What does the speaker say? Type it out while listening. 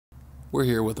we're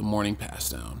here with a morning pass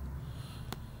down.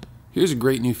 Here's a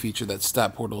great new feature that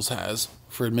Stat Portals has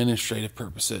for administrative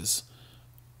purposes.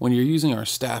 When you're using our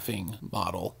staffing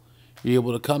model, you're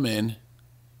able to come in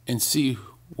and see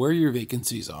where your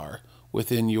vacancies are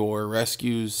within your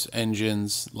rescues,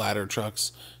 engines, ladder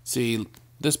trucks. See,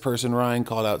 this person, Ryan,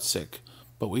 called out sick,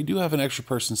 but we do have an extra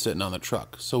person sitting on the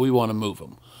truck, so we want to move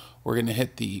them. We're going to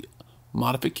hit the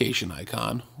modification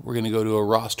icon. We're going to go to a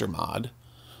roster mod.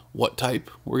 What type?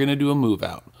 We're going to do a move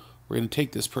out. We're going to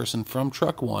take this person from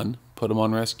truck 1, put them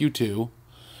on rescue 2,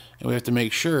 and we have to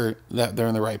make sure that they're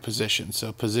in the right position.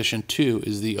 So position 2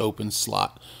 is the open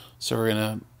slot. So we're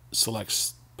going to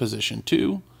select position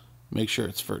 2, make sure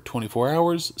it's for 24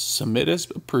 hours, submit as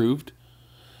approved,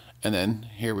 and then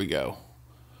here we go.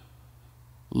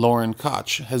 Lauren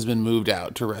Koch has been moved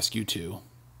out to rescue 2.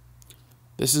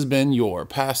 This has been your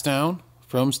pass down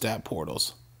from Stat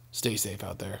Portals. Stay safe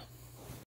out there.